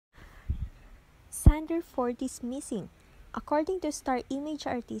Xander Ford is missing. According to star image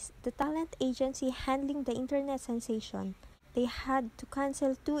artist, the talent agency handling the internet sensation, they had to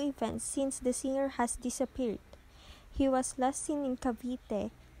cancel 2 events since the singer has disappeared. He was last seen in Cavite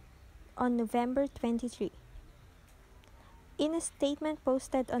on November 23. In a statement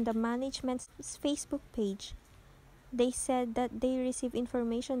posted on the management's Facebook page, they said that they received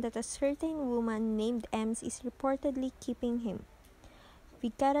information that a certain woman named Ems is reportedly keeping him.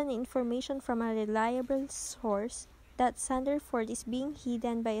 We got an information from a reliable source that Xander Ford is being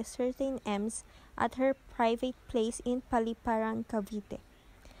hidden by a certain Ems at her private place in Paliparan, Cavite.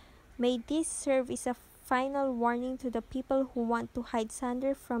 May this serve as a final warning to the people who want to hide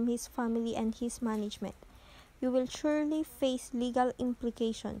Xander from his family and his management. You will surely face legal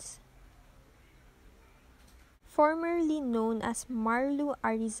implications. Formerly known as Marlu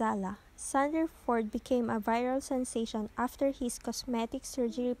Arizala, Xander Ford became a viral sensation after his cosmetic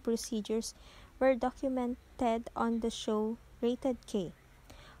surgery procedures were documented on the show Rated K,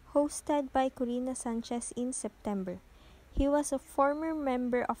 hosted by Corina Sanchez in September. He was a former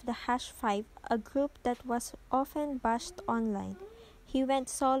member of the #5, a group that was often bashed online. He went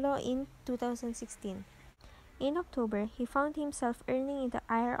solo in 2016. In October, he found himself earning in the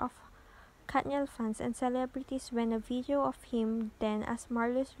ire of Katniel fans and celebrities when a video of him then as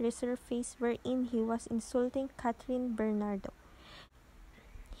Marlo's resurfaced wherein he was insulting Catherine Bernardo.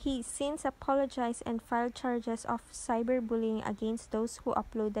 He since apologized and filed charges of cyberbullying against those who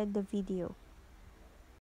uploaded the video.